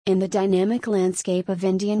In the dynamic landscape of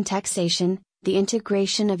Indian taxation, the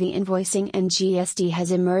integration of e-invoicing and GST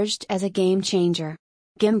has emerged as a game changer.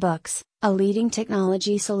 GIMBooks, a leading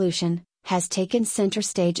technology solution, has taken center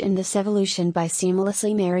stage in this evolution by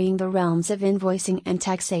seamlessly marrying the realms of invoicing and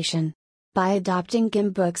taxation. By adopting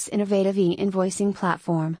GIMBooks' innovative e-invoicing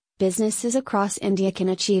platform, businesses across India can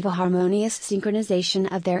achieve a harmonious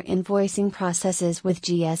synchronization of their invoicing processes with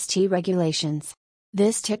GST regulations.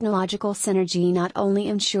 This technological synergy not only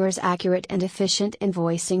ensures accurate and efficient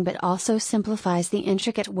invoicing but also simplifies the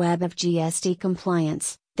intricate web of GST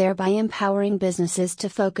compliance, thereby empowering businesses to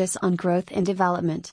focus on growth and development.